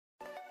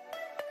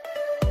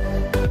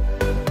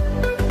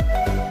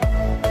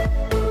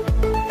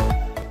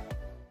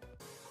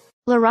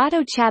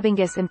Lerato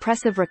Chabangu's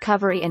impressive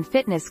recovery and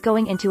fitness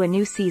going into a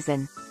new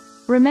season.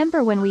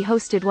 Remember when we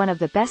hosted one of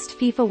the best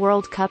FIFA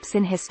World Cups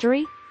in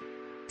history?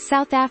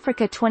 South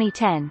Africa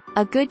 2010,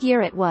 a good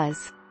year it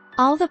was.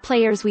 All the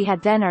players we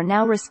had then are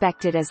now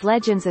respected as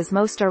legends as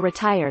most are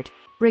retired,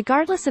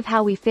 regardless of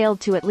how we failed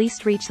to at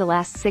least reach the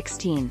last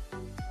 16.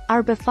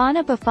 Our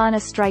Bafana Bafana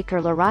striker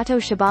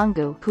Lerato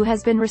Chabangu, who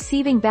has been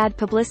receiving bad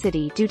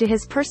publicity due to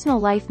his personal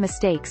life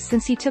mistakes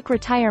since he took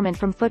retirement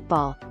from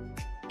football.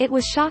 It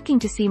was shocking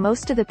to see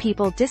most of the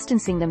people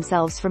distancing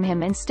themselves from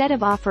him instead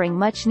of offering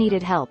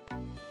much-needed help.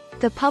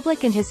 The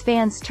public and his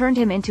fans turned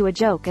him into a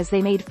joke as they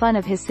made fun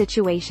of his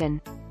situation.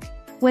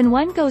 When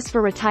one goes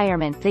for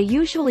retirement, they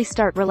usually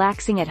start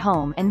relaxing at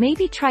home and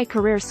maybe try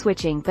career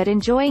switching, but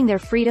enjoying their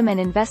freedom and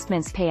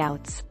investments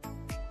payouts.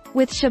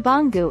 With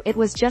Chabangu it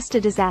was just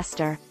a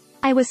disaster.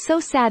 I was so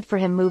sad for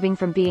him moving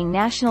from being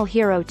national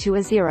hero to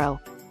a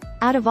zero.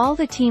 Out of all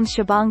the teams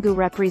Chabangu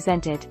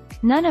represented,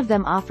 none of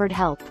them offered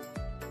help.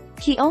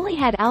 He only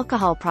had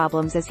alcohol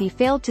problems as he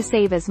failed to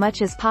save as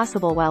much as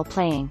possible while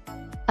playing.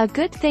 A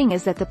good thing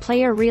is that the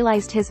player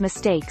realized his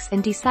mistakes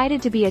and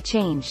decided to be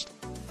changed.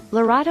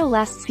 Lerato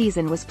last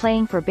season was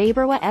playing for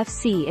Bafana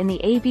FC in the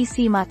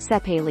ABC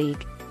Motsepe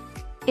League.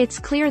 It's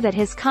clear that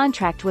his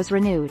contract was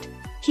renewed.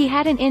 He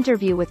had an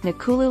interview with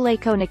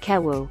Nkululeko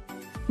Nkewu.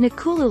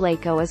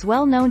 Nkululeko is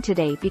well known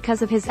today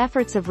because of his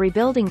efforts of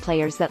rebuilding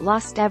players that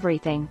lost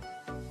everything.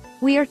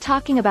 We are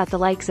talking about the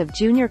likes of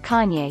Junior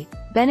Kanye,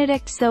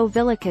 Benedict So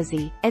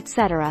Vilakazi,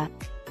 etc.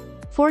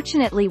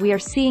 Fortunately we are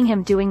seeing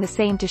him doing the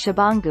same to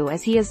Chabangu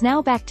as he is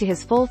now back to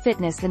his full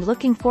fitness and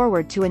looking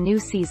forward to a new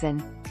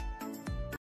season.